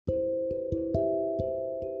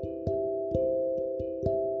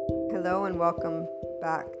Hello and welcome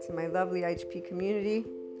back to my lovely IHP community.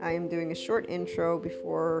 I am doing a short intro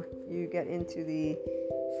before you get into the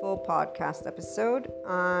full podcast episode,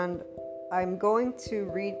 and I'm going to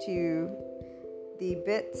read to you the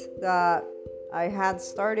bit that I had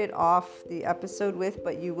started off the episode with,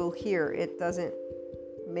 but you will hear it doesn't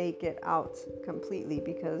make it out completely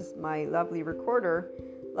because my lovely recorder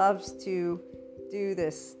loves to do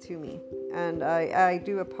this to me. And I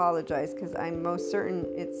do apologize because I'm most certain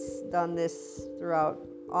it's done this throughout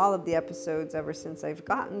all of the episodes ever since I've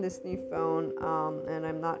gotten this new phone, and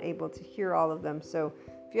I'm not able to hear all of them. So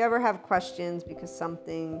if you ever have questions because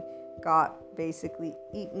something got basically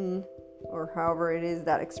eaten or however it is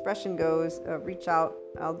that expression goes, reach out.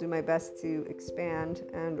 I'll do my best to expand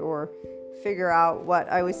and or figure out what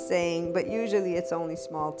I was saying, but usually it's only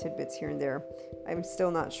small tidbits here and there. I'm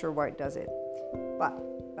still not sure why it does it.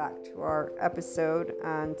 But back to our episode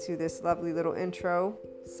and to this lovely little intro.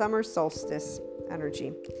 Summer solstice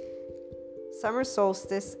energy. Summer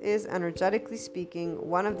solstice is, energetically speaking,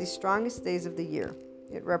 one of the strongest days of the year.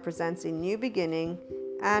 It represents a new beginning,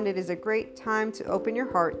 and it is a great time to open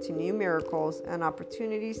your heart to new miracles and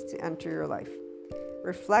opportunities to enter your life.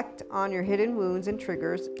 Reflect on your hidden wounds and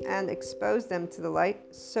triggers and expose them to the light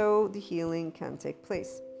so the healing can take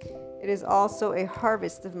place. It is also a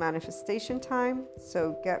harvest of manifestation time,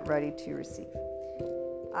 so get ready to receive.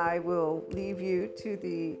 I will leave you to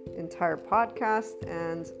the entire podcast,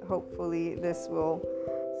 and hopefully this will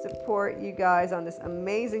support you guys on this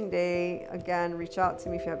amazing day. Again, reach out to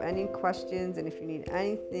me if you have any questions, and if you need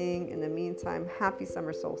anything. In the meantime, happy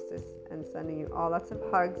summer solstice, and sending you all lots of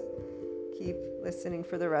hugs. Keep listening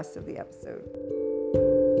for the rest of the episode.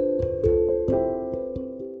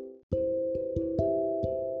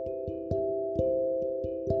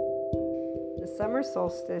 The summer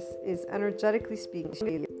solstice is, energetically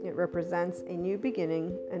speaking, it represents a new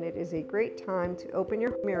beginning, and it is a great time to open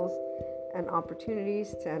your miracles and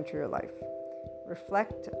opportunities to enter your life.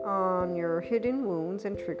 Reflect on your hidden wounds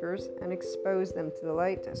and triggers and expose them to the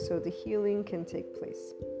light so the healing can take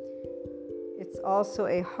place. It's also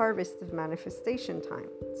a harvest of manifestation time,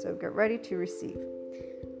 so get ready to receive.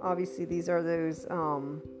 Obviously, these are those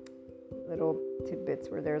little tidbits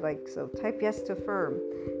where they're like, so type yes to affirm.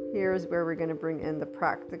 Here's where we're going to bring in the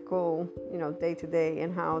practical, day to day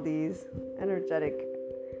and how these energetic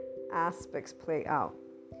aspects play out.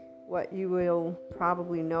 What you will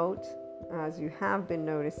probably note, as you have been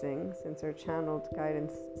noticing, since our channeled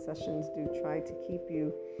guidance sessions do try to keep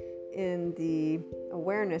you in the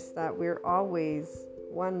awareness that we're always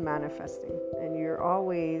one manifesting, and you're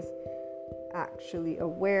always actually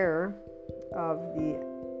aware of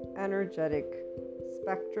the energetic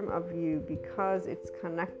spectrum of you because it's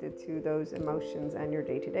connected to those emotions and your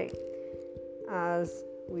day-to-day. As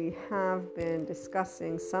we have been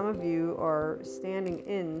discussing, some of you are standing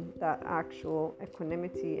in that actual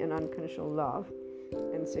equanimity and unconditional love,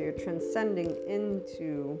 and so you're transcending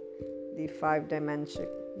into the 5-dimension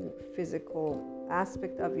physical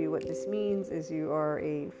aspect of you. What this means is you are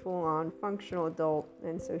a full-on functional adult,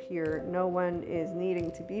 and so here no one is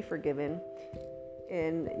needing to be forgiven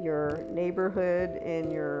in your neighborhood, in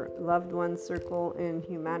your loved one circle, in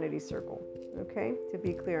humanity circle. Okay, to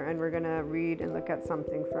be clear. And we're going to read and look at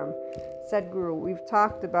something from Sadhguru. We've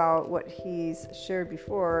talked about what he's shared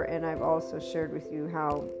before, and I've also shared with you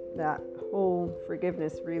how that whole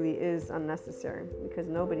forgiveness really is unnecessary because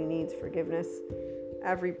nobody needs forgiveness.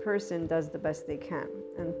 Every person does the best they can.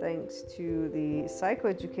 And thanks to the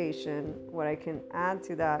psychoeducation, what I can add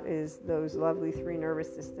to that is those lovely 3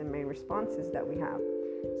 nervous system main responses that we have.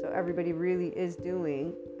 So everybody really is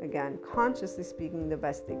doing, again, consciously speaking, the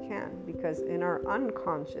best they can, because in our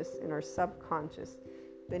unconscious, in our subconscious,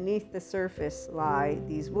 beneath the surface lie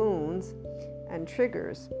these wounds and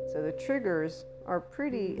triggers. So the triggers are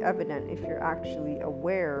pretty evident if you're actually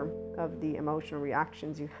aware of the emotional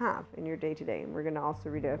reactions you have in your day-to-day. And we're going to also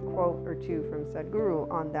read a quote or two from Sadhguru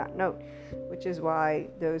on that note, which is why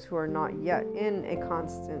those who are not yet in a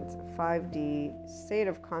constant 5D state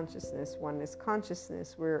of consciousness, oneness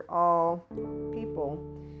consciousness, where all people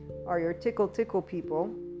are your tickle people,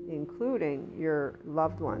 including your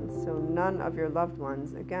loved ones. So none of your loved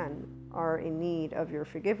ones, again, are in need of your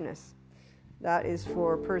forgiveness. That is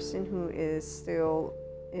for a person who is still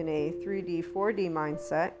in a 3D, 4D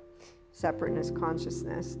mindset, separateness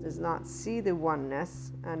consciousness, does not see the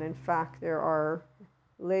oneness, and in fact there are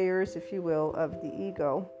layers, if you will, of the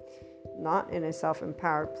ego, not in a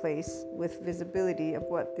self-empowered place with visibility of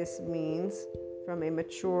what this means from a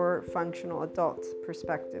mature, functional adult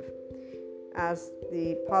perspective. As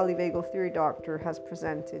the polyvagal theory doctor has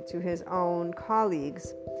presented to his own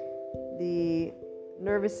colleagues, the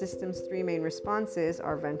nervous system's three main responses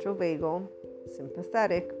are ventral vagal,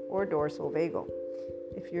 sympathetic, or dorsal vagal.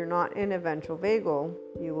 If you're not in a ventral vagal,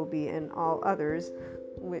 you will be in all others,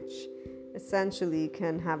 which essentially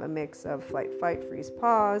can have a mix of flight, fight, freeze,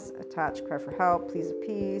 pause, attach, cry for help, please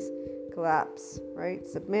appease, collapse, right?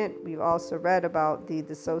 Submit. We've also read about the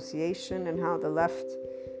dissociation and how the left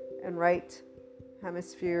and right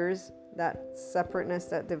hemispheres, that separateness,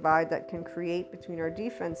 that divide that can create between our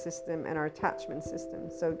defense system and our attachment system.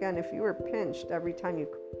 So again, if you were pinched every time you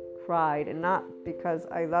cried, and not because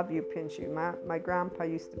I love you pinch you, my grandpa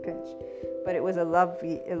used to pinch, but it was a love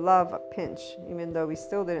pinch, even though we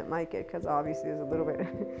still didn't like it, because obviously it was a little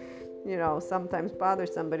bit sometimes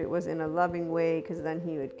bothersome, but it was in a loving way, because then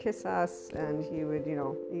he would kiss us, and he would,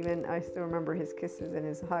 even I still remember his kisses and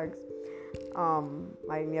his hugs.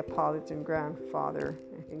 My Neapolitan grandfather,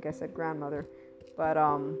 I think I said grandmother, but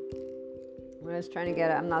when I was trying to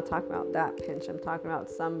get it, I'm not talking about that pinch. I'm talking about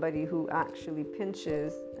somebody who actually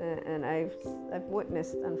pinches, and I've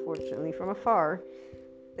witnessed, unfortunately, from afar,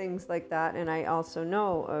 things like that. And I also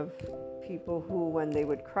know of people who, when they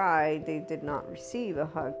would cry, they did not receive a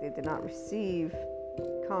hug. They did not receive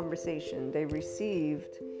conversation. They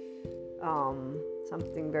received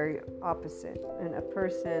something very opposite. And a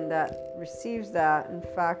person that receives that, in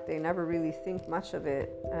fact, they never really think much of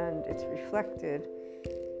it, and it's reflected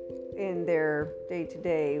in their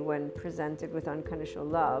day-to-day when presented with unconditional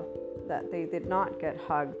love, that they did not get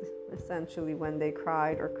hugged, essentially, when they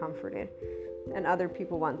cried or comforted. And other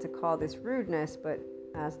people want to call this rudeness, but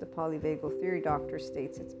as the polyvagal theory doctor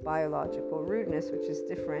states, it's biological rudeness, which is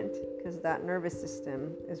different, because that nervous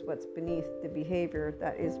system is what's beneath the behavior.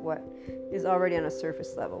 That is what is already on a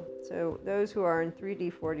surface level. So those who are in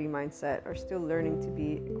 3D, 4D mindset are still learning to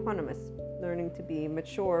be equanimous, learning to be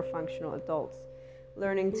mature, functional adults,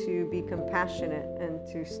 learning to be compassionate and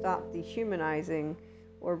to stop dehumanizing,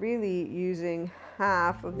 or really using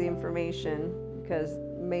half of the information, because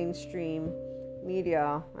mainstream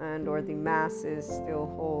media and or the masses still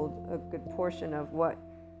hold a good portion of what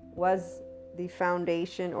was the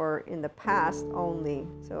foundation, or in the past only.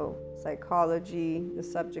 So psychology, the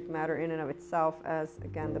subject matter in and of itself, as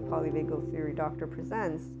again the polyvagal theory doctor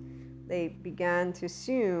presents, they began to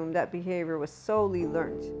assume that behavior was solely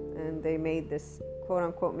learned, and they made this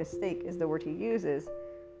quote-unquote mistake, is the word he uses.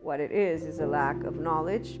 What it is a lack of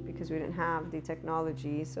knowledge, because we didn't have the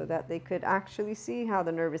technology so that they could actually see how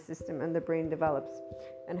the nervous system and the brain develops,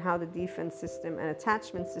 and how the defense system and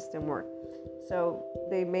attachment system work. So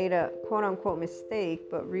they made a quote-unquote mistake,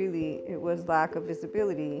 but really it was lack of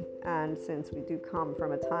visibility. And since we do come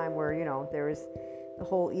from a time where, there is the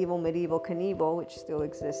whole evil, medieval, Knievel, which still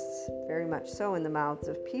exists very much so in the mouths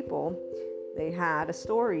of people, they had a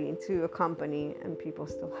story to accompany, and people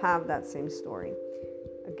still have that same story.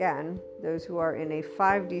 Again, those who are in a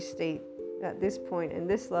 5D state at this point in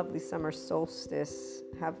this lovely summer solstice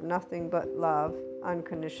have nothing but love,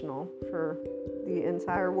 unconditional, for the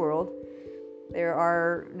entire world. There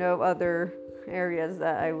are no other areas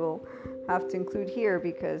that I will have to include here,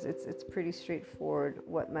 because it's pretty straightforward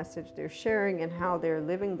what message they're sharing and how they're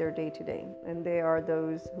living their day-to-day. And they are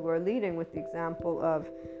those who are leading with the example of,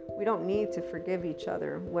 we don't need to forgive each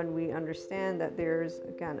other when we understand that there's,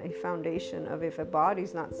 again, a foundation of, if a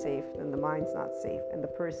body's not safe, then the mind's not safe, and the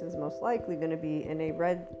person's most likely going to be in a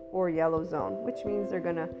red or yellow zone, which means they're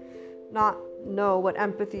going to not know what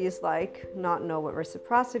empathy is like, not know what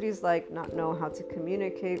reciprocity is like, not know how to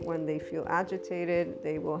communicate when they feel agitated.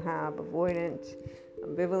 They will have avoidant,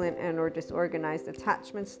 ambivalent, and or disorganized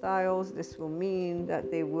attachment styles. This will mean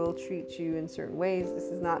that they will treat you in certain ways.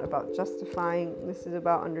 This is not about justifying, this is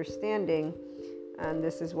about understanding. And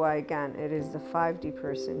this is why, again, it is the 5D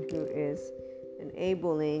person who is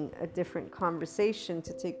enabling a different conversation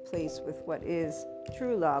to take place with what is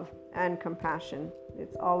true love and compassion.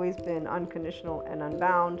 It's always been unconditional and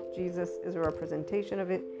unbound. Jesus is a representation of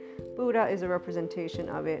it. Buddha is a representation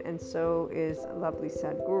of it. And so is lovely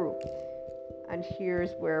Sadhguru. And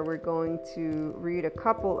here's where we're going to read a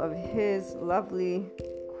couple of his lovely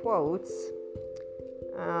quotes.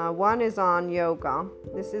 One is on yoga.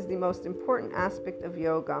 This is the most important aspect of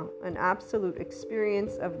yoga, an absolute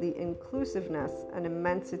experience of the inclusiveness and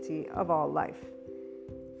immensity of all life.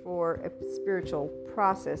 For a spiritual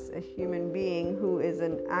process, a human being who is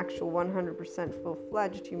an actual 100%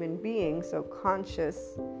 full-fledged human being, so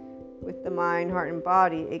conscious with the mind, heart, and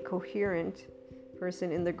body, a coherent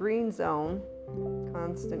person in the green zone,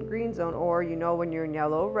 constant green zone, or when you're in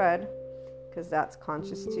yellow, red, because that's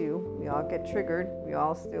conscious too. We all get triggered. We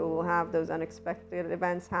all still will have those unexpected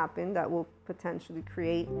events happen that will potentially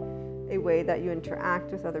create a way that you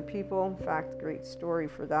interact with other people. In fact, great story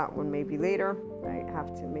for that one maybe later. I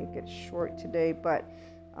have to make it short today, but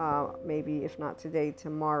maybe if not today,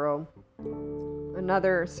 tomorrow.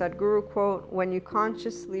 Another Sadhguru quote: when you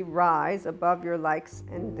consciously rise above your likes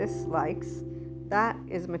and dislikes, that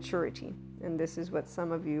is maturity. And this is what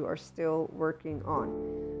some of you are still working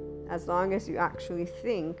on. As long as you actually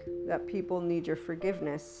think that people need your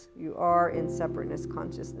forgiveness, you are in separateness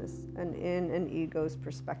consciousness and in an ego's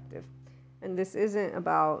perspective. And this isn't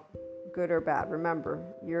about good or bad. Remember,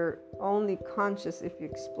 you're only conscious if you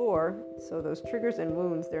explore. So those triggers and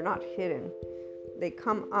wounds, they're not hidden. They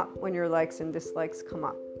come up when your likes and dislikes come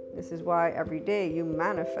up. This is why every day you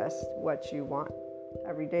manifest what you want.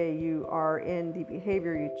 Every day you are in the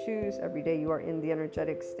behavior you choose. Every day you are in the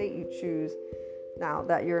energetic state you choose. Now,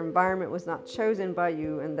 that your environment was not chosen by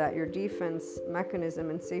you, and that your defense mechanism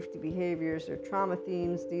and safety behaviors or trauma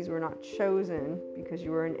themes, these were not chosen because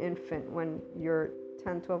you were an infant when your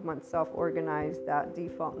 10, 12-month self organized that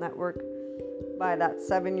default network. By that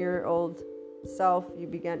 7-year-old self, you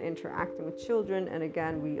began interacting with children. And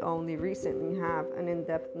again, we only recently have an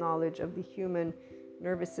in-depth knowledge of the human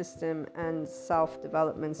nervous system and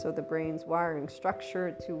self-development, so the brain's wiring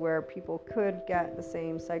structure, to where people could get the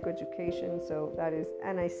same psychoeducation. So that is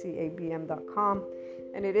nicabm.com.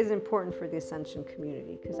 And it is important for the Ascension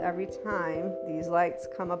community, because every time these lights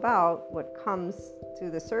come about, what comes to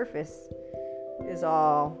the surface is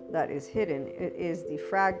all that is hidden. It is the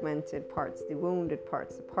fragmented parts, the wounded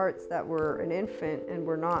parts, the parts that were an infant and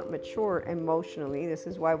were not mature emotionally. This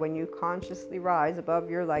is why when you consciously rise above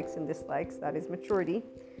your likes and dislikes, that is maturity.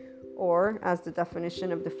 Or, as the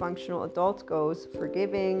definition of the functional adult goes,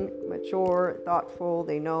 forgiving, mature, thoughtful.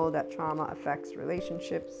 They know that trauma affects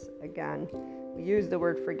relationships. Again, we use the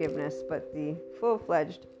word forgiveness, but the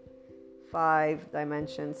full-fledged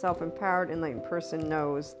 5-dimension self-empowered enlightened person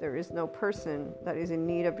knows there is no person that is in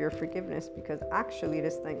need of your forgiveness, because actually it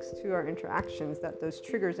is thanks to our interactions that those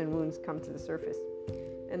triggers and wounds come to the surface,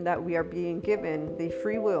 and that we are being given the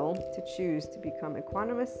free will to choose to become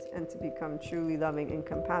equanimous and to become truly loving and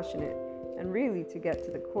compassionate, and really to get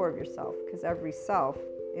to the core of yourself, because every self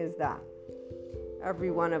is that.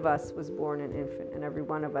 Every one of us was born an infant, and every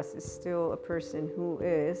one of us is still a person who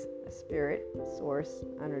is a spirit, source,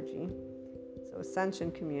 energy. So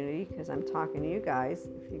Ascension community, because I'm talking to you guys,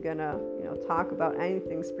 if you're gonna, talk about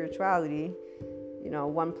anything spirituality,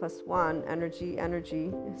 1 + 1,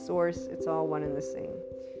 energy, source, it's all one and the same.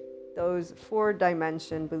 Those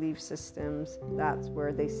 4-dimension belief systems, that's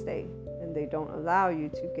where they stay, and they don't allow you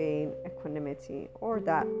to gain equanimity or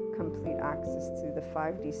that complete access to the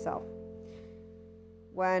 5D self.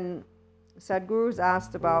 When Sadhguru is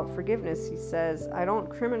asked about forgiveness, he says, I don't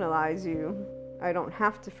criminalize you. I don't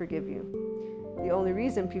have to forgive you. The only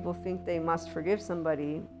reason people think they must forgive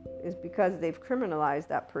somebody is because they've criminalized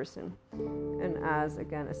that person. And as,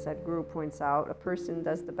 again, as Sadhguru points out, a person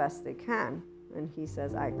does the best they can. And he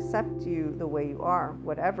says, I accept you the way you are,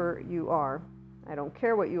 whatever you are. I don't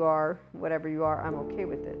care what you are, whatever you are, I'm okay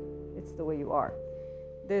with it. It's the way you are.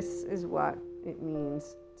 This is what it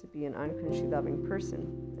means to be an unconditionally loving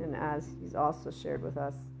person. And as he's also shared with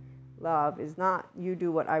us, love is not you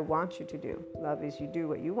do what I want you to do. Love is you do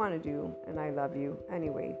what you want to do, and I love you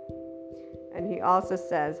anyway. And he also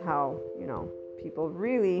says how, people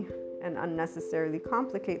really and unnecessarily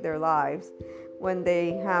complicate their lives when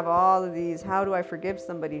they have all of these, how do I forgive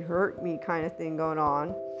somebody who hurt me kind of thing going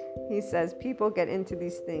on. He says people get into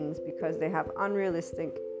these things because they have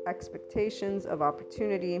unrealistic expectations of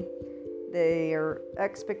opportunity. Their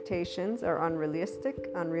expectations are unrealistic,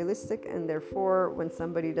 and therefore when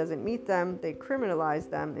somebody doesn't meet them, they criminalize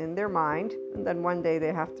them in their mind, and then one day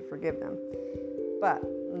they have to forgive them. But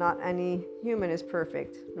not any human is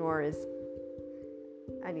perfect, nor is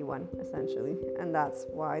anyone, essentially, and that's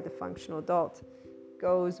why the functional adult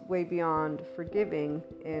goes way beyond forgiving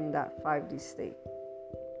in that 5D state.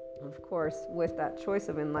 Of course, with that choice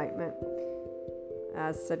of enlightenment,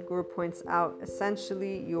 as Sadhguru points out,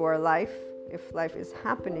 essentially you are life. If life is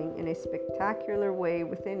happening in a spectacular way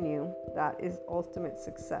within you, that is ultimate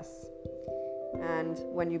success. And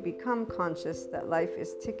when you become conscious that life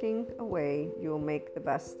is ticking away, you'll make the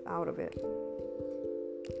best out of it.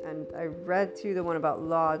 And I read to you the one about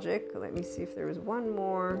logic. Let me see if there was one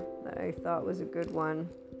more that I thought was a good one.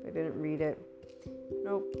 I didn't read it.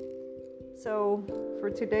 Nope. So for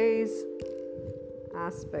today's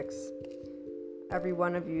aspects, every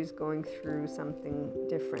one of you is going through something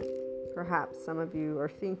different. Perhaps some of you are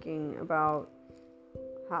thinking about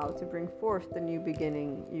how to bring forth the new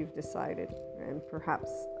beginning you've decided. And perhaps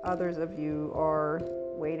others of you are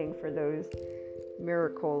waiting for those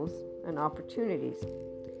miracles and opportunities.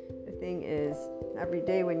 The thing is, every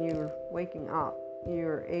day when you're waking up,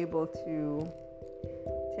 you're able to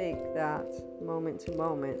take that moment to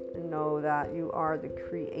moment and know that you are the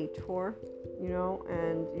creator,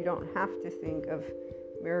 and you don't have to think of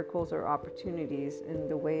miracles or opportunities in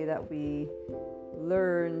the way that we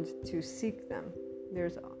learned to seek them.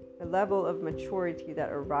 There's a level of maturity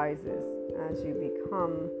that arises as you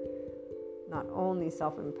become not only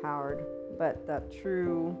self-empowered, but that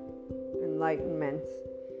true enlightenment.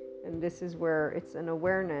 And this is where it's an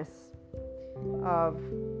awareness of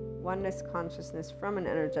oneness consciousness from an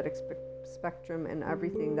energetic spectrum, and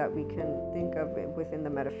everything that we can think of within the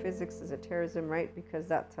metaphysics, esotericism, right? Because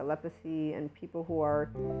that telepathy, and people who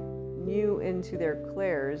are new into their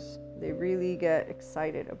clairs, they really get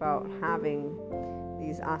excited about having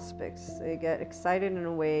these aspects. They get excited in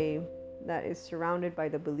a way that is surrounded by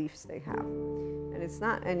the beliefs they have. And it's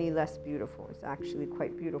not any less beautiful. It's actually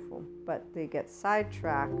quite beautiful. But they get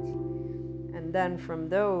sidetracked. And then from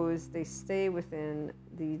those, they stay within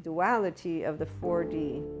the duality of the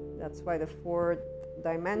 4D. That's why the fourth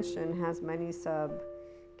dimension has many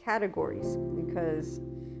sub-categories. Because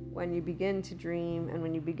when you begin to dream and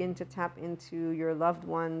when you begin to tap into your loved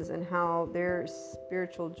ones and how their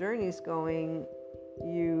spiritual journey is going,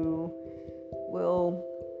 you will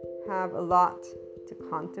have a lot to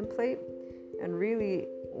contemplate. And really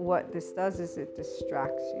what this does is it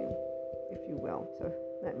distracts you, if you will. So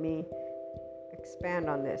let me expand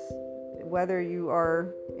on this. Whether you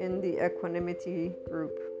are in the equanimity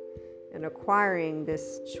group and acquiring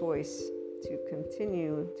this choice to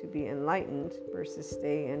continue to be enlightened versus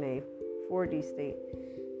stay in a 4D state,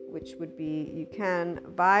 which would be you can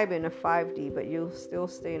vibe in a 5D, but you'll still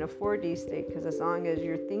stay in a 4D state, because as long as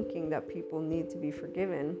you're thinking that people need to be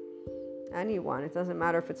forgiven, anyone, it doesn't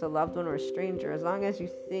matter if it's a loved one or a stranger, as long as you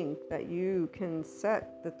think that you can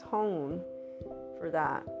set the tone for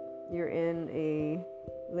that, you're in a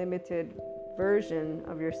limited version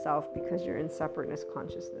of yourself because you're in separateness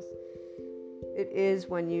consciousness. It is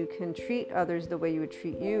when you can treat others the way you would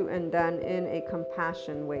treat you, and then in a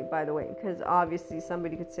compassion way, by the way, because obviously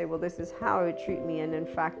somebody could say, well, this is how I would treat me, and in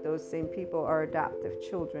fact those same people are adaptive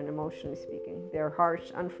children, emotionally speaking. They're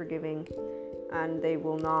harsh, unforgiving, and they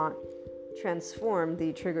will not transform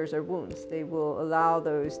the triggers or wounds. They will allow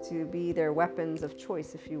those to be their weapons of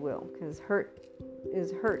choice, if you will, because hurt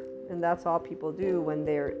is hurt, and that's all people do when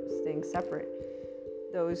they're staying separate.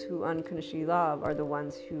 Those who unconditionally love are the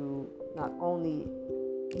ones who not only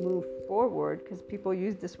move forward, because people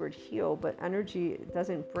use this word heal, but energy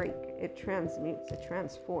doesn't break, it transmutes, it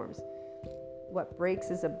transforms. What breaks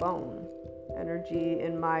is a bone. Energy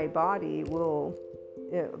in my body will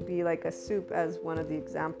be like a soup, as one of the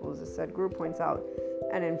examples Sadhguru points out.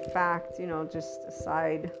 And in fact, just a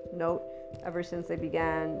side note, ever since I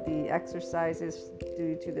began the exercises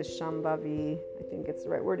due to the Shambhavi, I think it's the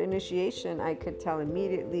right word, initiation, I could tell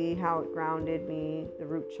immediately how it grounded me, the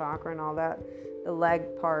root chakra and all that, the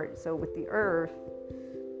leg part. So with the earth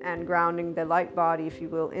and grounding the light body, if you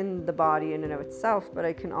will, in the body in and of itself, but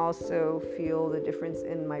I can also feel the difference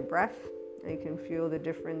in my breath. I can feel the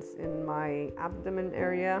difference in my abdomen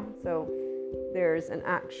area. So there's an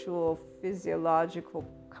actual physiological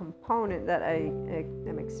component that I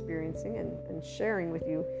am experiencing and sharing with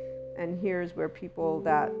you. And here's where people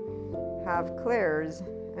that have clairs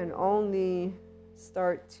and only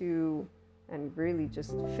start to, and really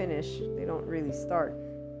just finish, they don't really start,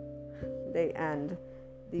 they end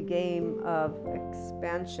the game of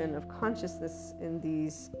expansion of consciousness in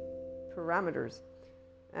these parameters.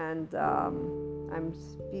 And I'm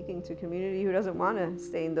speaking to a community who doesn't want to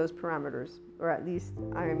stay in those parameters, or at least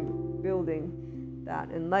I'm building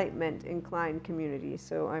that enlightenment inclined community.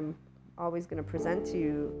 So I'm always going to present to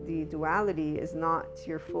you the duality is not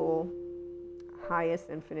your full highest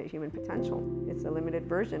infinite human potential. It's a limited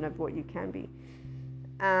version of what you can be.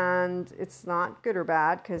 And it's not good or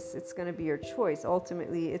bad, because it's going to be your choice.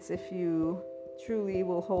 Ultimately, it's if you truly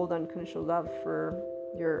will hold unconditional love for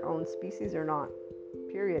your own species or not.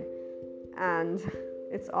 Period. And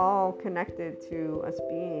it's all connected to us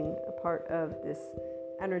being a part of this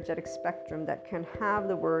energetic spectrum that can have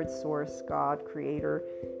the word source, God, creator.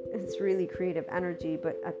 It's really creative energy,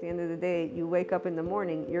 but at the end of the day, you wake up in the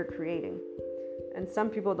morning, you're creating. And some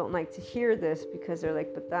people don't like to hear this because they're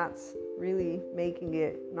like, but that's really making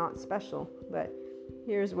it not special. But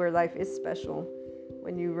here's where life is special.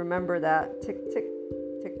 When you remember that tick, tick,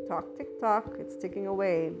 tick tock, it's ticking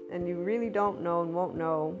away, and you really don't know and won't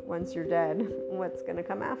know once you're dead what's going to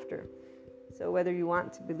come after. So whether you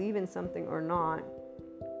want to believe in something or not,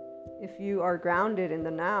 if you are grounded in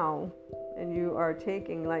the now and you are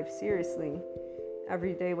taking life seriously,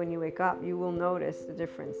 every day when you wake up, you will notice the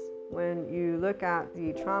difference. When you look at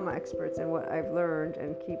the trauma experts and what I've learned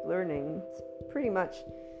and keep learning, it's pretty much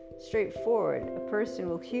straightforward. A person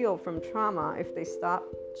will heal from trauma if they stop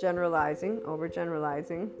generalizing,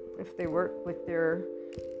 overgeneralizing, if they work with their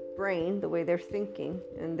brain, the way they're thinking,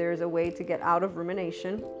 and there's a way to get out of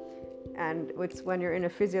rumination. And it's when you're in a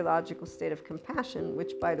physiological state of compassion,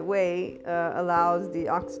 which, by the way, allows the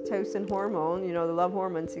oxytocin hormone, the love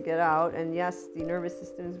hormone, to get out. And yes, the nervous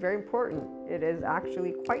system is very important. It is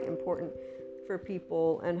actually quite important for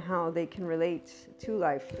people and how they can relate to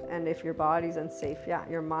life. And if your body's unsafe,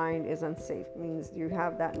 your mind is unsafe. It means you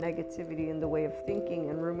have that negativity in the way of thinking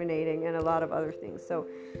and ruminating and a lot of other things. So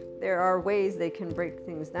there are ways they can break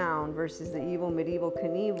things down versus the evil, medieval,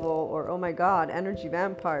 Knievel, or, oh my God, energy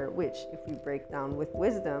vampire, which, if we break down with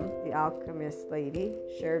wisdom, the alchemist lady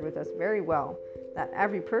shared with us very well that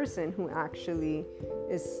every person who actually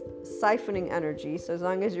is siphoning energy, so as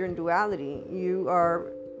long as you're in duality, you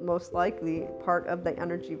are most likely part of the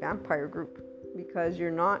energy vampire group, because you're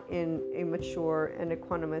not in a mature and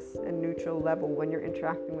equanimous and neutral level when you're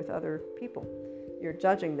interacting with other people. You're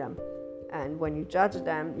judging them. And when you judge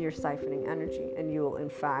them, you're siphoning energy, and you will, in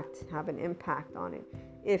fact, have an impact on it.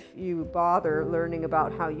 If you bother learning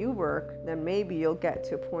about how you work, then maybe you'll get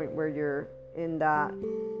to a point where you're in that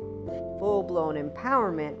full-blown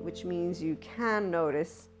empowerment, which means you can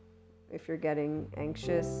notice if you're getting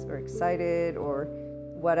anxious or excited or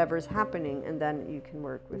whatever's happening, and then you can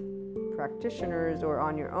work with practitioners or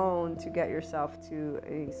on your own to get yourself to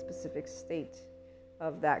a specific state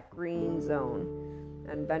of that green zone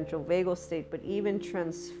and ventral vagal state, but even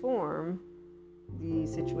transform the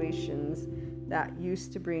situations that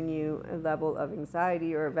used to bring you a level of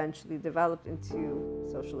anxiety or eventually developed into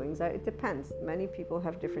social anxiety. It depends. Many people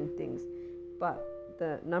have different things, but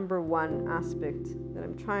the number one aspect that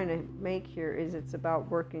I'm trying to make here is it's about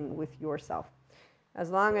working with yourself. As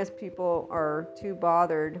long as people are too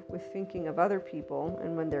bothered with thinking of other people,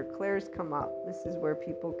 and when their clairs come up, this is where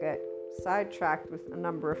people get sidetracked with a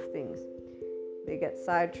number of things. They get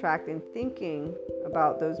sidetracked in thinking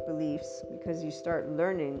about those beliefs because you start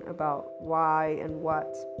learning about why and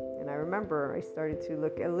what. And I remember I started to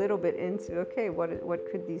look a little bit into, okay, what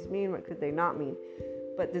could these mean? What could they not mean?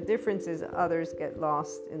 But the difference is others get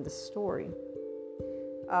lost in the story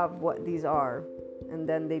of what these are. And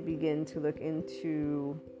then they begin to look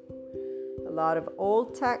into a lot of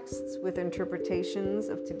old texts with interpretations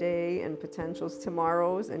of today and potentials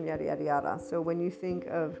tomorrows and yada, yada, yada. So when you think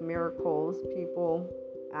of miracles, people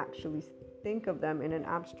actually think of them in an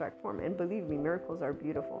abstract form. And believe me, miracles are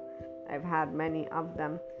beautiful. I've had many of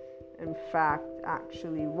them. In fact,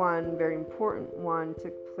 actually, one very important one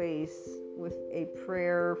took place with a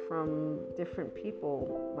prayer from different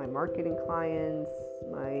people, my marketing clients,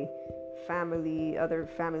 my family, other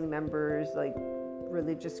family members, like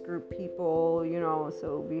religious group people,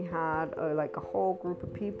 so we had a whole group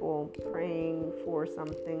of people praying for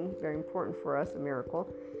something very important for us, a miracle.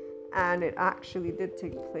 And it actually did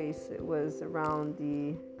take place. It was around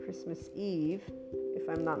the Christmas Eve, if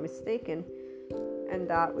I'm not mistaken, and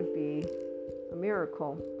that would be a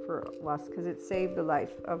miracle for us because it saved the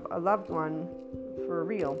life of a loved one for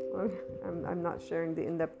real. I'm not sharing the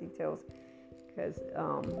in-depth details because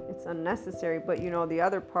it's unnecessary. But the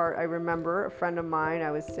other part, I remember a friend of mine, I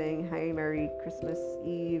was saying, hey, Merry Christmas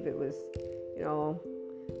Eve. It was,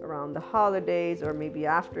 around the holidays or maybe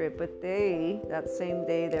after it. But that same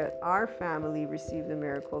day that our family received the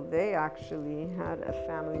miracle, they actually had a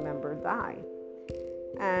family member die.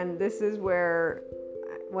 And this is where,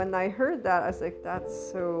 when I heard that, I was like, that's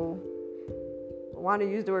so, I want to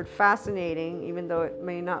use the word fascinating, even though it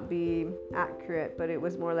may not be accurate, but it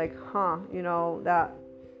was more like, that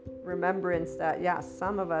remembrance that,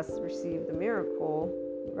 some of us received the miracle,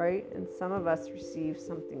 right? And some of us received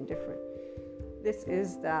something different. This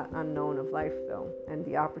is that unknown of life, though. And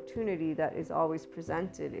the opportunity that is always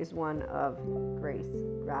presented is one of grace,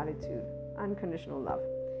 gratitude, unconditional love.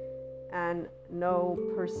 And no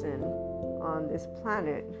person on this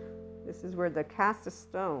planet, this is where the cast a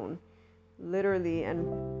stone literally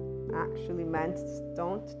and actually meant,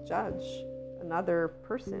 don't judge another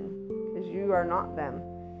person because you are not them.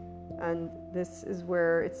 And this is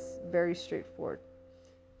where it's very straightforward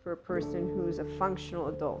for a person who's a functional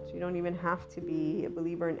adult. You don't even have to be a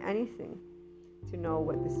believer in anything to know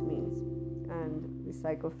what this means. And the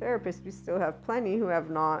psychotherapists, we still have plenty who have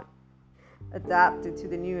not adapted to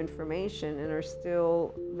the new information and are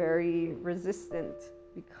still very resistant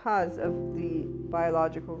because of the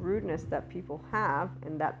biological rudeness that people have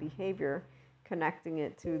and that behavior, connecting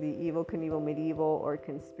it to the Evel Knievel medieval or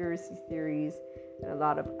conspiracy theories and a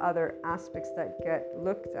lot of other aspects that get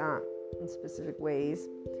looked at in specific ways.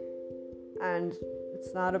 And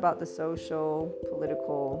it's not about the social,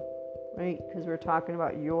 political, right? Because we're talking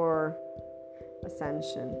about your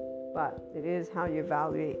ascension, but it is how you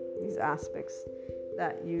evaluate these aspects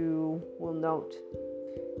that you will note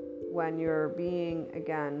when you're being,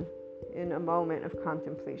 again, in a moment of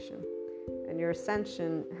contemplation. And your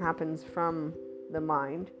ascension happens from the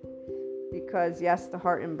mind, because yes, the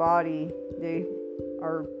heart and body, they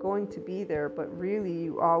are going to be there, but really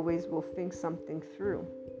you always will think something through.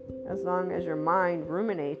 As long as your mind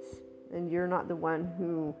ruminates and you're not the one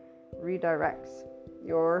who redirects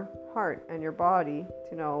your heart and your body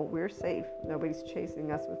to know we're safe, nobody's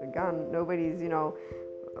chasing us with a gun, nobody's,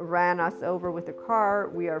 ran us over with a car,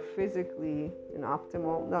 we are physically in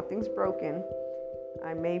optimal, nothing's broken.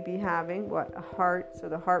 I may be having a heart, so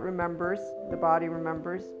the heart remembers, the body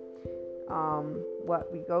remembers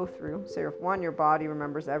what we go through. So if your body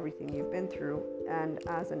remembers everything you've been through, and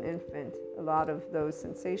as an infant, a lot of those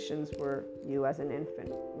sensations were you as an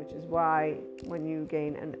infant, which is why when you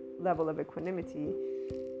gain a level of equanimity,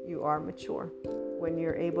 you are mature. When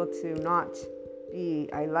you're able to not be,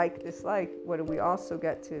 I like, dislike, what do we also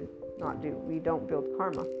get to not do? We don't build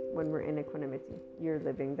karma when we're in equanimity. You're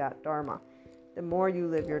living that dharma. The more you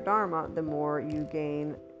live your dharma, the more you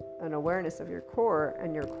gain an awareness of your core,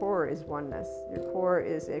 and your core is oneness. Your core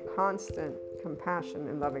is a constant compassion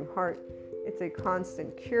and loving heart. It's a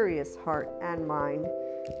constant curious heart and mind,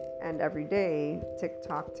 and every day, tick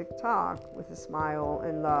tock, with a smile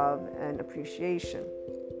and love and appreciation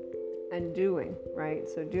and doing, right?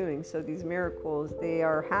 So these miracles, they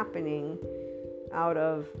are happening out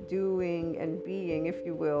of doing and being, if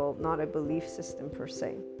you will, not a belief system per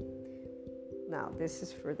se. Now, this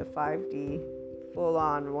is for the 5D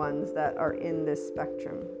full-on ones that are in this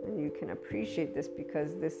spectrum, and you can appreciate this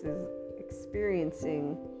because this is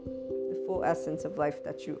experiencing the full essence of life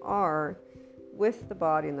that you are with the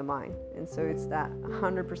body and the mind. And so it's that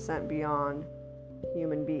 100% beyond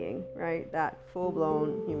human being, right? That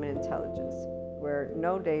full-blown human intelligence where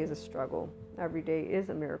no day is a struggle. Every day is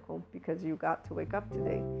a miracle because you got to wake up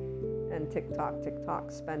today, and tick tock,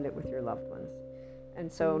 spend it with your loved ones. And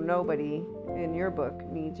so nobody in your book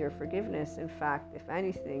needs your forgiveness. In fact, if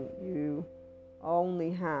anything, you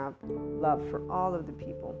only have love for all of the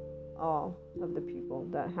people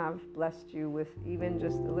that have blessed you with even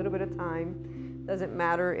just a little bit of time. Doesn't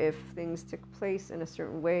matter if things took place in a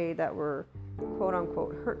certain way that were quote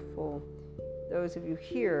unquote hurtful. Those of you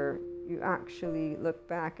here, you actually look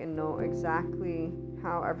back and know exactly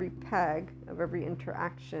how every peg of every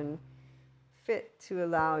interaction fit to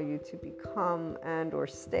allow you to become and or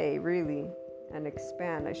stay really and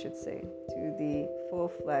expand, I should say, to the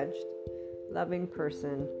full-fledged loving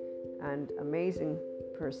person and amazing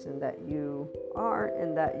person that you are,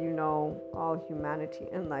 and that you know all humanity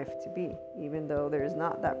and life to be. Even though there is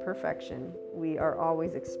not that perfection, we are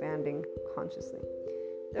always expanding consciously.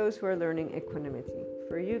 Those who are learning equanimity,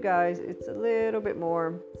 for you guys, it's a little bit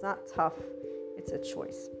more, it's not tough, it's a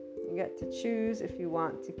choice. You get to choose if you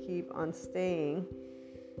want to keep on staying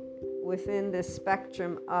within this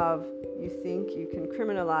spectrum of you think you can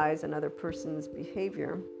criminalize another person's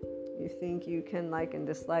behavior. You think you can like and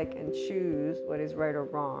dislike and choose what is right or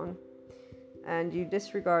wrong. And you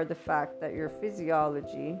disregard the fact that your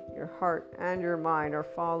physiology, your heart, and your mind are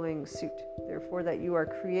following suit. Therefore, that you are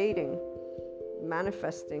creating,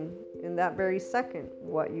 manifesting in that very second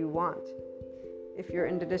what you want. If you're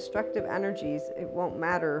into destructive energies, it won't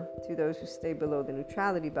matter to those who stay below the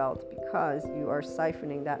neutrality belt because you are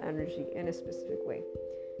siphoning that energy in a specific way.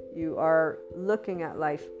 You are looking at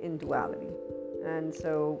life in duality. And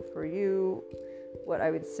so for you, what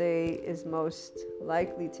I would say is most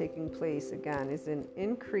likely taking place again is an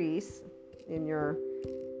increase in your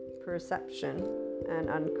perception and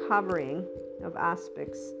uncovering of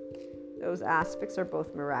aspects. Those aspects are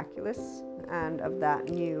both miraculous and of that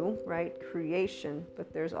new, right, creation,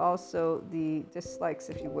 but there's also the dislikes,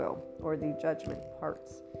 if you will, or the judgment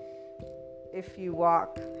parts. If you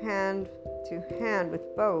walk hand to hand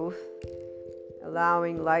with both,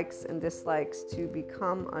 allowing likes and dislikes to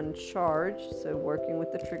become uncharged, so working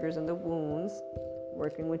with the triggers and the wounds,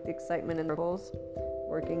 working with the excitement and ripples,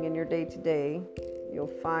 working in your day-to-day, you'll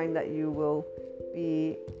find that you will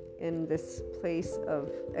be in this place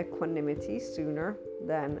of equanimity sooner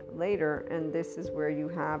than later, and this is where you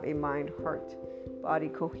have a mind, heart, body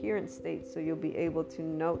coherent state, so you'll be able to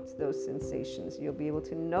note those sensations, you'll be able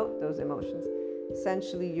to note those emotions,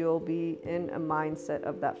 essentially you'll be in a mindset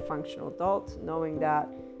of that functional adult, knowing that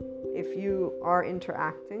if you are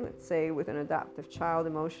interacting, let's say with an adaptive child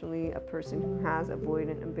emotionally, a person who has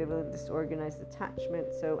avoidant, ambivalent, disorganized attachment,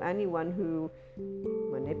 so anyone who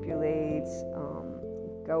manipulates,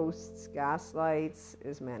 ghosts, gaslights,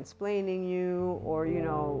 is mansplaining you, or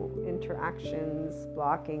interactions,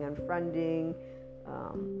 blocking, unfriending,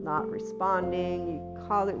 not responding, you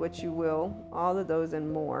call it what you will, all of those and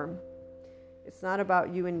more. It's not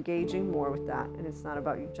about you engaging more with that, and it's not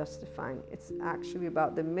about you justifying. It's actually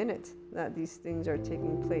about the minute that these things are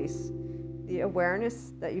taking place, the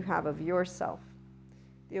awareness that you have of yourself,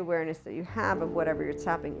 the awareness that you have of whatever you're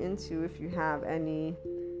tapping into, if you have any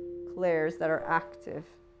clairs that are active,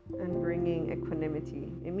 and bringing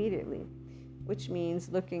equanimity immediately, which means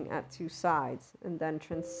looking at two sides and then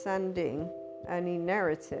transcending any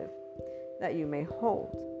narrative that you may hold,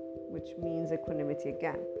 which means equanimity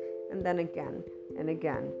again, and then again, and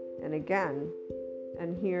again, and again.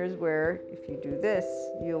 And here's where, if you do this,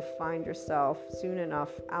 you'll find yourself soon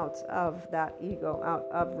enough out of that ego, out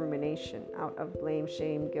of rumination, out of blame,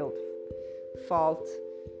 shame, guilt, fault,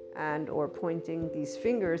 and or pointing these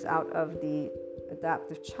fingers out of the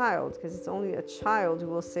adaptive child, because it's only a child who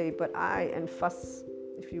will say, but I, and fuss,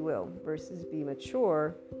 if you will, versus be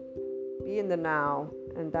mature, be in the now,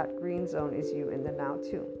 and that green zone is you in the now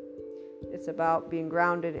too. It's about being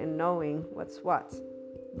grounded in knowing what's what,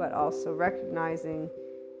 but also recognizing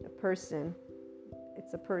a person.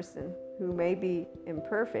 It's a person who may be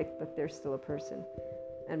imperfect, but they're still a person.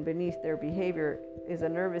 And beneath their behavior is a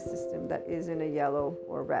nervous system that is in a yellow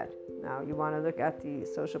or red. Now, you want to look at the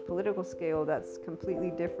social political scale, that's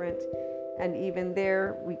completely different. And even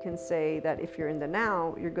there, we can say that if you're in the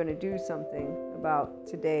now, you're going to do something about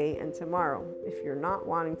today and tomorrow. If you're not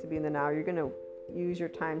wanting to be in the now, you're going to use your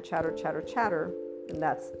time chatter, and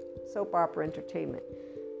that's soap opera entertainment,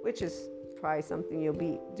 which is probably something you'll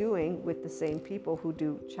be doing with the same people who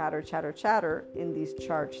do chatter in these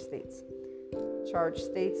charged states. Charged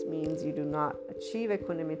states means you do not achieve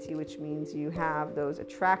equanimity, which means you have those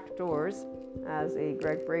attractors, as a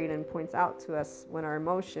Greg Braden points out to us, when our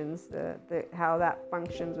emotions, how that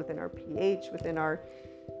functions within our pH, within our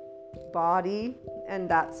body. And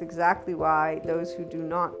that's exactly why those who do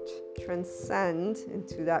not transcend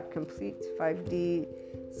into that complete 5D,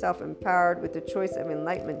 self-empowered with the choice of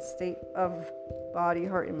enlightenment state of body,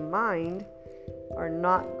 heart, and mind, are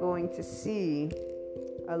not going to see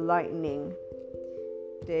a lightening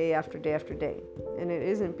day after day after day. And it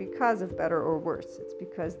isn't because of better or worse. It's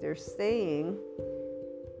because they're staying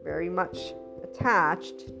very much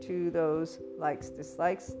attached to those likes,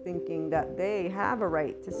 dislikes, thinking that they have a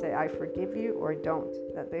right to say, I forgive you, or don't.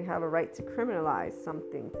 That they have a right to criminalize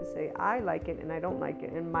something, to say, I like it and I don't like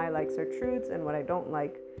it, and my likes are truths, and what I don't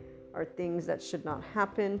like are things that should not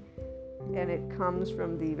happen. And it comes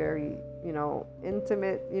from the very,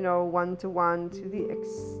 intimate, one-to-one, to the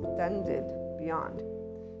extended beyond.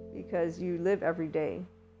 Because you live every day,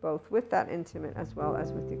 both with that intimate as well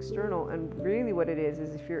as with the external. And really what it is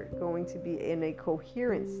if you're going to be in a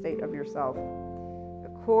coherent state of yourself, a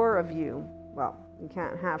core of you, well, you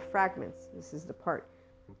can't have fragments. This is the part.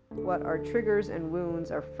 What are triggers and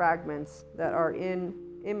wounds are fragments that are in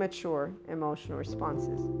immature emotional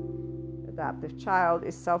responses. Adaptive child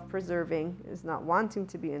is self-preserving, is not wanting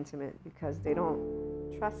to be intimate because they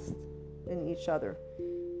don't trust in each other.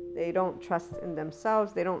 They don't trust in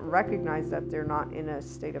themselves. They don't recognize that they're not in a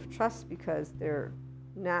state of trust because they're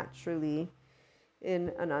naturally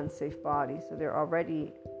in an unsafe body. So they're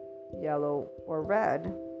already yellow or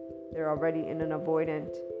red. They're already in an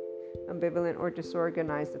avoidant, ambivalent, or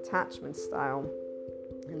disorganized attachment style.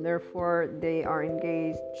 And therefore, they are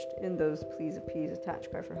engaged in those please, appease,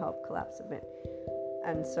 attach, cry for help, collapse, submit.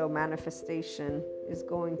 And so manifestation is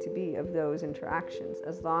going to be of those interactions.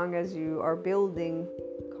 As long as you are building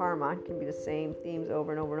karma, it can be the same themes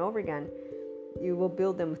over and over and over again, you will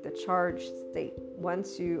build them with the charged state.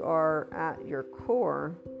 Once you are at your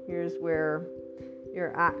core, here's where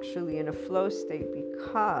you're actually in a flow state,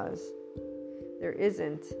 because there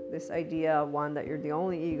isn't this idea, one, that you're the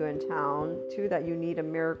only ego in town, two, that you need a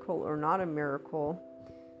miracle or not a miracle,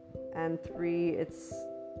 and three, it's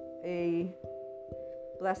a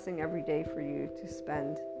blessing every day for you to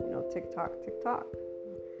spend, TikTok,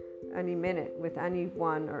 any minute with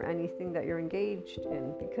anyone or anything that you're engaged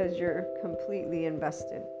in, because you're completely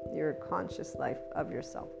invested, your conscious life of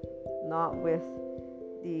yourself, not with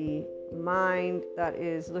the mind that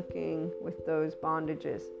is looking with those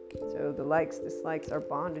bondages. So the likes, dislikes are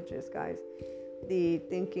bondages, guys. The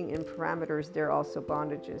thinking in parameters, they're also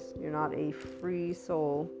bondages. You're not a free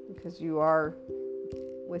soul, because you are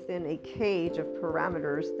within a cage of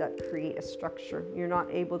parameters that create a structure. You're not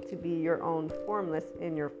able to be your own formless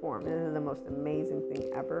in your form. This is the most amazing thing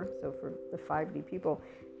ever. So for the 5D people,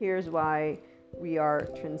 here's why we are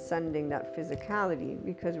transcending that physicality,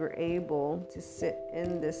 because we're able to sit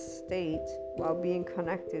in this state while being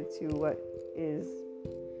connected to what is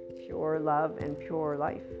pure love and pure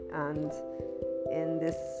life, and in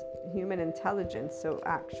this human intelligence. So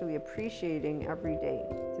actually appreciating every day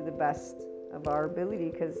to the best of our ability,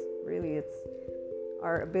 because really it's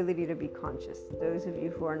our ability to be conscious. Those of you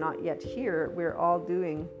who are not yet here, we're all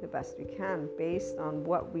doing the best we can based on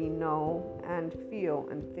what we know and feel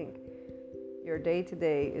and think. Your day to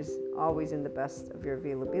day is always in the best of your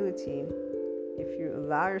availability. If you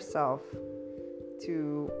allow yourself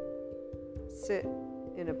to sit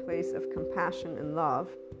in a place of compassion and love,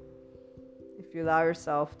 if you allow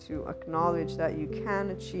yourself to acknowledge that you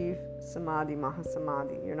can achieve samadhi,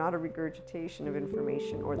 mahasamadhi, you're not a regurgitation of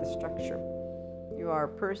information or the structure. You are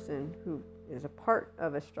a person who is a part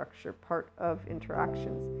of a structure, part of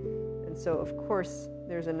interactions. And so, of course,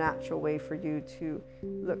 there's a natural way for you to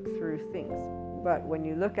look through things. But when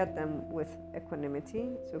you look at them with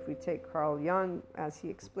equanimity, so if we take Carl Jung, as he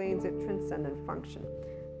explains it, transcendent function,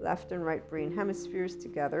 left and right brain hemispheres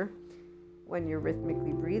together. When you're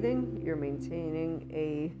rhythmically breathing, you're maintaining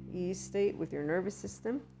a ease state with your nervous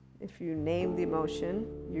system. If you name the emotion,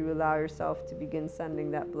 you allow yourself to begin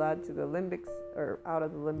sending that blood to the limbic, or out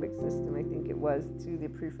of the limbic system, I think it was, to the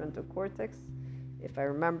prefrontal cortex. If I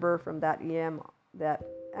remember from that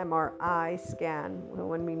MRI scan,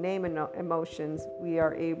 when we name emotions, we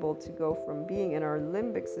are able to go from being in our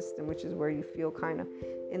limbic system, which is where you feel kind of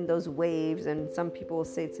in those waves, and some people will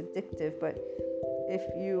say it's addictive, but if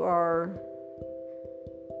you are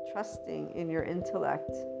trusting in your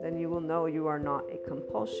intellect, then you will know you are not a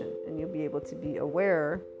compulsion, and you'll be able to be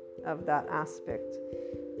aware of that aspect.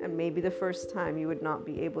 And maybe the first time you would not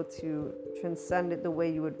be able to transcend it the way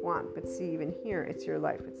you would want, but see, even here, it's your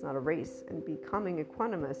life. It's not a race. And becoming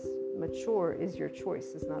equanimous, mature, is your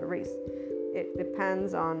choice. It's not a race. It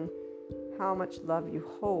depends on how much love you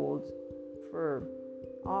hold for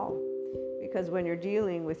all. Because when you're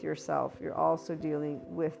dealing with yourself, you're also dealing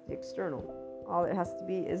with the external. All it has to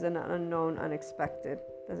be is an unknown, unexpected.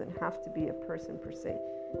 It doesn't have to be a person per se.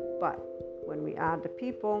 But when we add the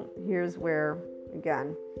people, here's where,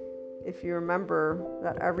 again, if you remember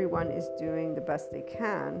that everyone is doing the best they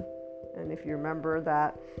can, and if you remember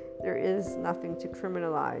that there is nothing to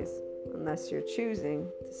criminalize unless you're choosing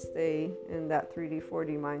to stay in that 3D,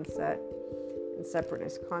 4D mindset and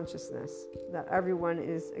separateness consciousness, that everyone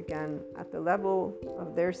is, again, at the level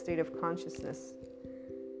of their state of consciousness,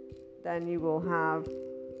 then you will have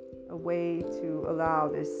a way to allow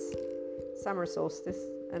this summer solstice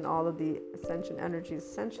and all of the ascension energies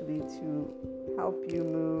essentially to help you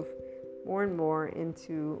move more and more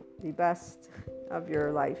into the best of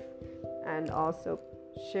your life, and also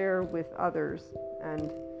share with others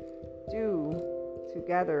and do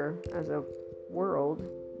together as a world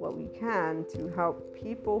what we can to help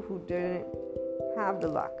people who didn't have the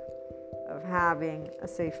luck of having a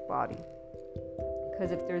safe body.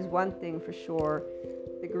 Because if there's one thing for sure,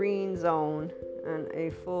 the green zone and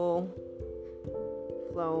a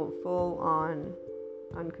full-on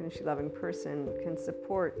unconditionally loving person can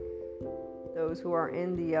support those who are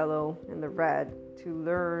in the yellow and the red to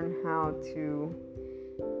learn how to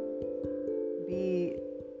be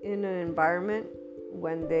in an environment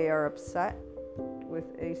when they are upset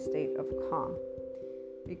with a state of calm.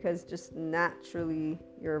 Because just naturally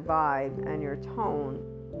your vibe and your tone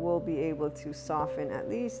will be able to soften at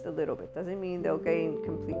least a little bit. Doesn't mean they'll gain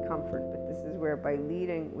complete comfort, but this is where, by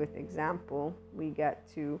leading with example, we get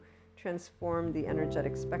to transform the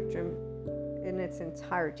energetic spectrum in its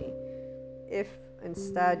entirety. If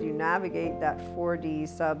instead you navigate that 4D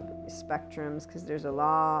sub-spectrums, because there's a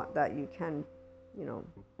lot that you can,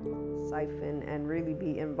 siphon and really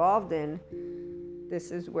be involved in,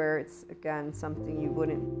 this is where it's, again, something you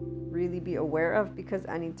wouldn't really be aware of, because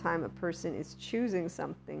anytime a person is choosing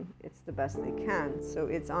something, it's the best they can. So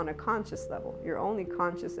it's on a conscious level. You're only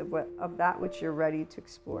conscious of that which you're ready to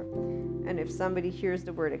explore. And if somebody hears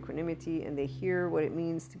the word equanimity and they hear what it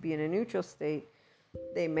means to be in a neutral state,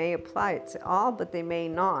 they may apply it to all, but they may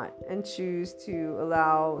not, and choose to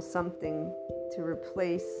allow something to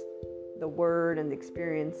replace the word and the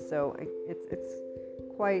experience. So it's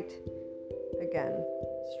quite, again,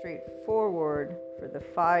 straightforward for the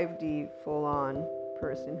 5D full-on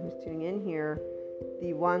person who's tuning in here.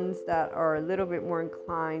 The ones that are a little bit more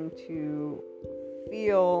inclined to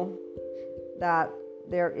feel that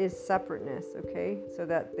there is separateness, okay? So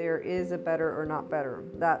that there is a better or not better.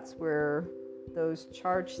 That's where those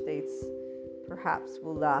charged states perhaps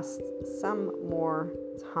will last some more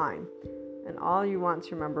time. And all you want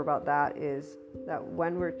to remember about that is that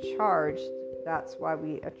when we're charged, that's why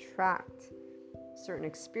we attract certain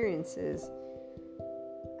experiences.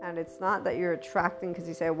 And it's not that you're attracting because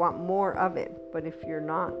you say, I want more of it. But if you're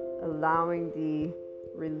not allowing the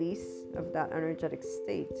release of that energetic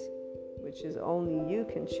state, which is only you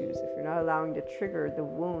can choose, if you're not allowing the trigger, the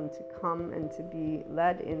wound to come and to be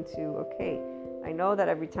led into, okay, I know that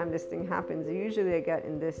every time this thing happens, usually I get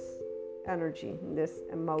in this energy, in this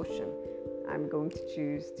emotion. I'm going to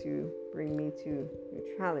choose to bring me to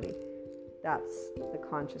neutrality. That's the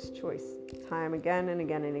conscious choice. Time again and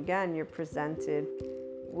again and again, you're presented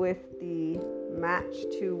with the match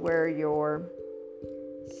to where your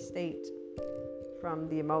state from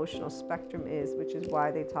the emotional spectrum is, which is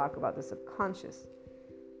why they talk about the subconscious.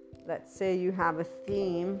 Let's say you have a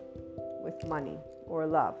theme with money or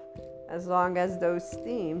love. As long as those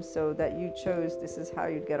themes, so that you chose this is how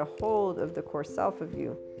you'd get a hold of the core self of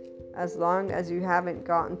you, as long as you haven't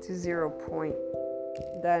gotten to 0 point,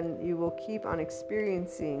 then you will keep on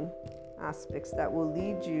experiencing aspects that will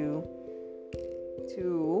lead you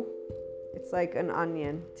to, it's like an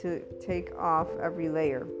onion, to take off every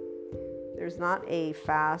layer. There's not a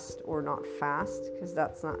fast or not fast, because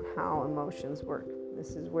that's not how emotions work.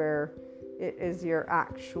 This is where it is your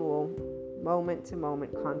actual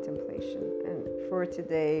moment-to-moment contemplation. And for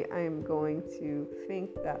today, I am going to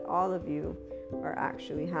think that all of you are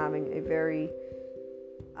actually having a very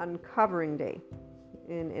uncovering day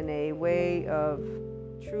in a way of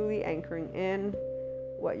truly anchoring in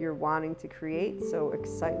what you're wanting to create. So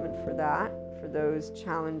excitement for that, for those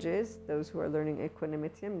challenges, those who are learning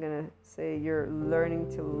equanimity. I'm going to say you're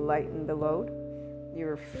learning to lighten the load.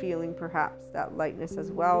 You're feeling perhaps that lightness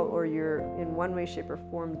as well, or you're in one way, shape, or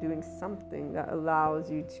form doing something that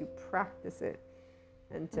allows you to practice it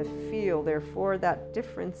and to feel, therefore, that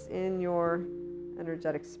difference in your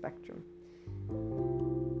energetic spectrum.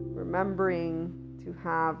 Remembering to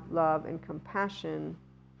have love and compassion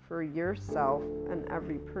for yourself and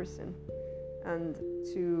every person, and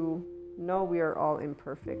to know we are all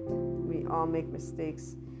imperfect. We all make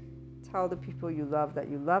mistakes. Tell the people you love that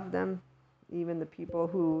you love them, even the people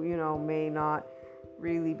who, may not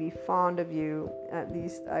really be fond of you. At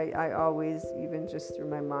least I always, even just through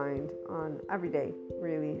my mind, on every day,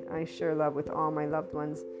 really, I share love with all my loved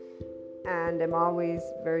ones. And I'm always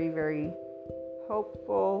very, very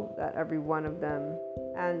hopeful that every one of them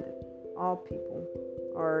and all people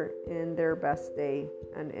are in their best day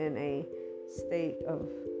and in a state of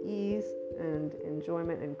ease and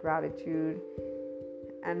enjoyment and gratitude,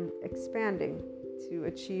 and expanding to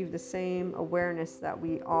achieve the same awareness that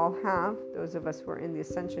we all have, those of us who are in the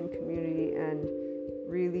Ascension community and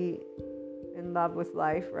really in love with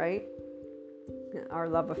life, right? Our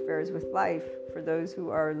love affairs with life. For those who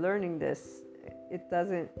are learning this, it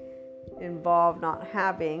doesn't involve not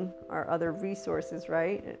having our other resources,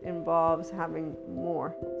 right? It involves having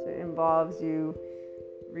more. So it involves you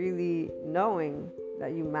really knowing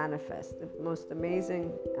that you manifest. The most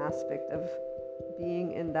amazing aspect of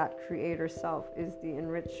being in that creator self is the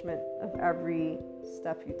enrichment of every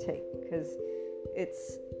step you take, because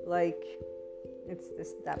it's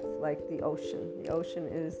this depth, like the ocean. The ocean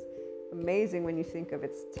is amazing when you think of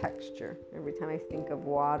its texture. Every time I think of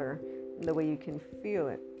water and the way you can feel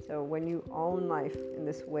it. So when you own life in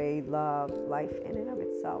this way, love life in and of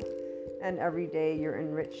itself, and every day you're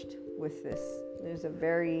enriched with this. There's a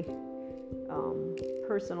very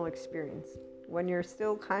personal experience. When you're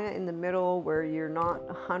still kind of in the middle, where you're not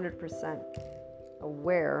 100%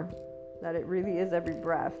 aware that it really is every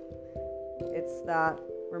breath, it's that,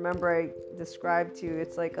 remember I described to you,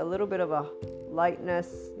 it's like a little bit of a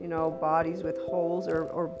lightness, bodies with holes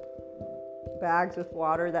or bags with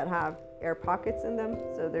water that have air pockets in them.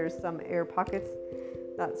 So there's some air pockets.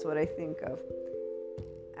 That's what I think of.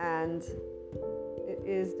 And it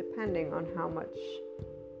is depending on how much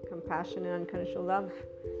compassion and unconditional love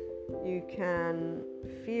you can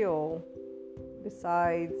feel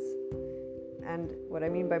besides, and what I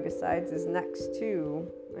mean by besides is next to,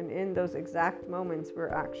 and in those exact moments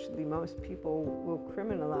where actually most people will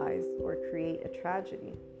criminalize or create a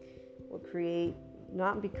tragedy, will create,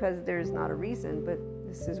 not because there's not a reason, but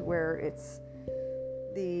this is where it's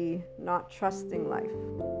the not trusting life.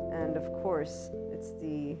 And of course, it's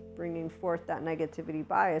the bringing forth that negativity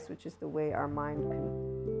bias, which is the way our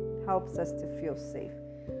mind helps us to feel safe.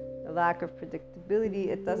 The lack of predictability,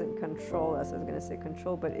 it doesn't control us. I was going to say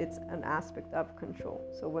control, but it's an aspect of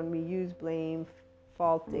control. So when we use blame,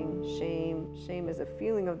 faulting, shame is a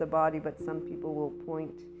feeling of the body, but some people will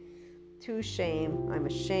point to shame. I'm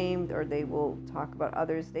ashamed, or they will talk about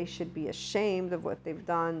others. They should be ashamed of what they've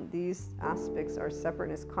done. These aspects are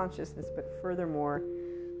separateness consciousness, but furthermore,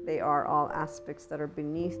 they are all aspects that are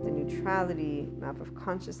beneath the neutrality map of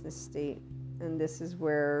consciousness state. And this is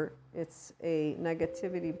where it's a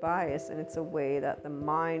negativity bias, and it's a way that the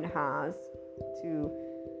mind has to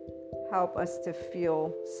help us to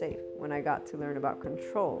feel safe. When I got to learn about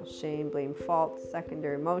control, shame, blame, fault,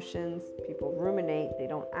 secondary emotions, people ruminate. They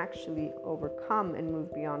don't actually overcome and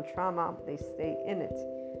move beyond trauma. They stay in it.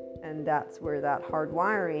 And that's where that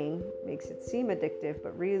hardwiring makes it seem addictive,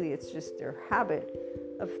 but really it's just their habit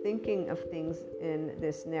of thinking of things in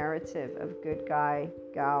this narrative of good guy,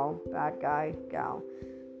 gal, bad guy, gal.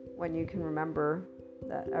 When you can remember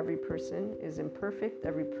that every person is imperfect,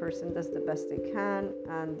 every person does the best they can,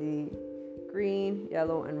 and the green,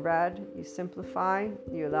 yellow, and red, you simplify,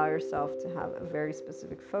 you allow yourself to have a very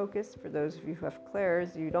specific focus. For those of you who have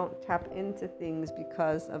clairs, you don't tap into things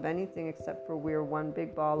because of anything except for we're one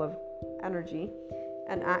big ball of energy.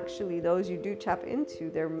 And actually, those you do tap into,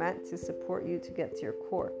 they're meant to support you to get to your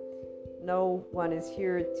core. No one is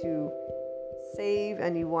here to save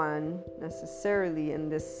anyone necessarily in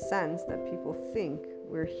this sense that people think.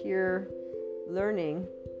 We're here learning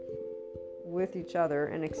with each other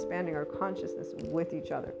and expanding our consciousness with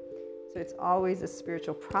each other. So it's always a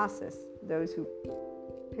spiritual process. Those who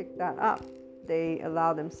pick that up, they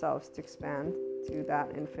allow themselves to expand to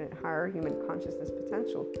that infinite higher human consciousness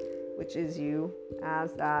potential, which is you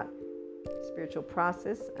as that spiritual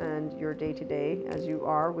process and your day-to-day as you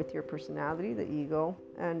are with your personality, the ego,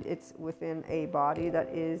 and it's within a body that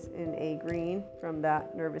is in a green from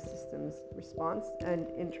that nervous system's response and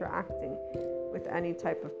interacting with any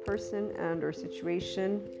type of person and or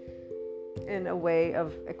situation in a way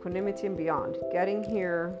of equanimity and beyond. Getting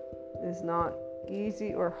here is not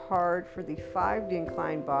easy or hard for the 5D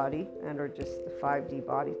inclined body and or just the 5D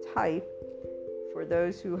body type. For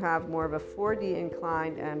those who have more of a 4D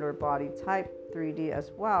inclined and or body type, 3D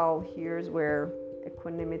as well, here's where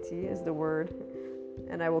equanimity is the word,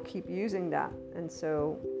 and I will keep using that. And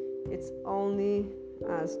so it's only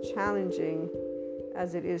as challenging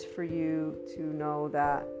as it is for you to know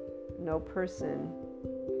that no person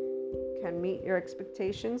can meet your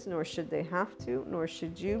expectations, nor should they have to, nor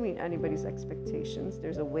should you meet anybody's expectations.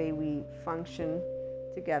 There's a way we function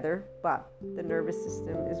together, but the nervous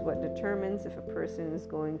system is what determines if a person is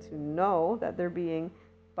going to know that they're being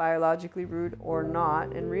biologically rude or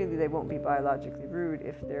not. And really they won't be biologically rude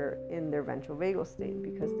if they're in their ventral vagal state,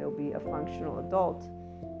 because they'll be a functional adult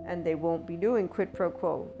and they won't be doing quid pro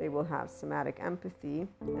quo. They will have somatic empathy.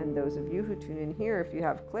 And those of you who tune in here, if you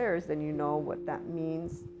have clairs, then you know what that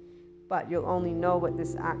means, but you'll only know what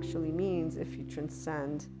this actually means if you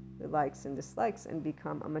transcend the likes and dislikes and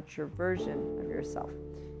become a mature version of yourself.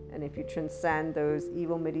 And if you transcend those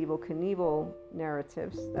evil, medieval, Knievel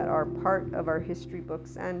narratives that are part of our history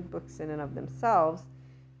books and books in and of themselves,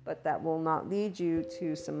 but that will not lead you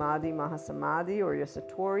to Samadhi, Mahasamadhi, or your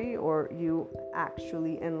Satori, or you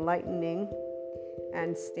actually enlightening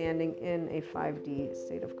and standing in a 5D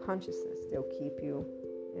state of consciousness. They'll keep you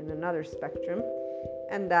in another spectrum.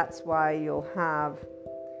 And that's why you'll have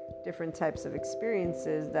different types of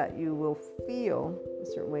experiences that you will feel a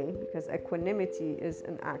certain way, because equanimity is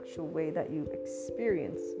an actual way that you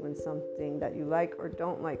experience when something that you like or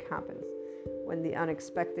don't like happens, when the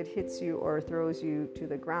unexpected hits you or throws you to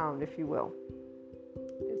the ground, if you will.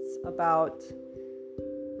 It's about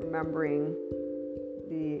remembering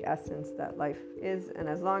the essence that life is, and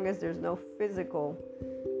as long as there's no physical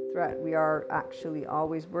threat, we are actually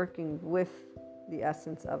always working with the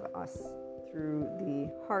essence of us through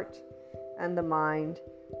the heart and the mind.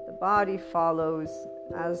 The body follows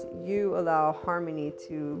as you allow harmony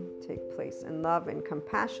to take place. And love and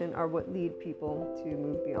compassion are what lead people to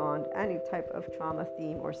move beyond any type of trauma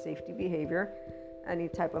theme or safety behavior, any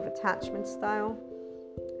type of attachment style.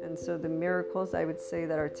 And so the miracles, I would say,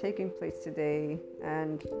 that are taking place today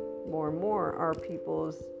and more are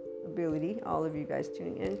people's ability, all of you guys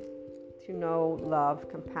tuning in, to know love,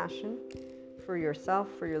 compassion for yourself,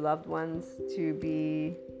 for your loved ones, to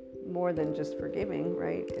be more than just forgiving,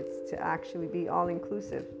 right? It's to actually be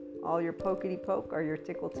all-inclusive. All your pokety-poke or your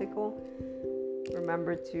tickle-tickle,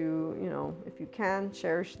 remember to, if you can,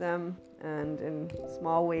 cherish them, and in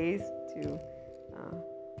small ways to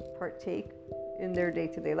partake in their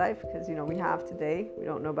day-to-day life, because, we have today, we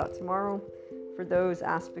don't know about tomorrow. For those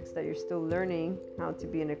aspects that you're still learning how to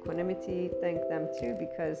be in equanimity, thank them too,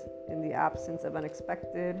 because in the absence of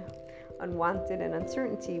unexpected, unwanted, and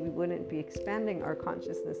uncertainty, we wouldn't be expanding our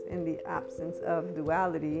consciousness. In the absence of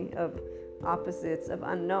duality, of opposites, of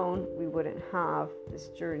unknown, we wouldn't have this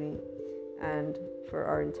journey. and for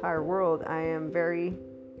our entire world, I am very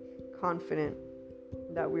confident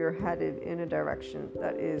that we are headed in a direction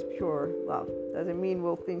that is pure love. Doesn't mean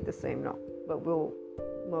we'll think the same, no, but we'll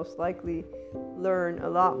most likely learn a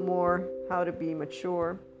lot more how to be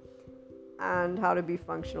mature and how to be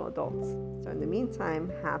functional adults. So in the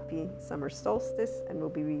meantime, happy summer solstice, and we'll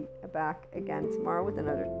be back again tomorrow with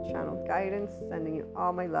another channel guidance. Sending you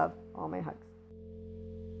all my love, all my hugs.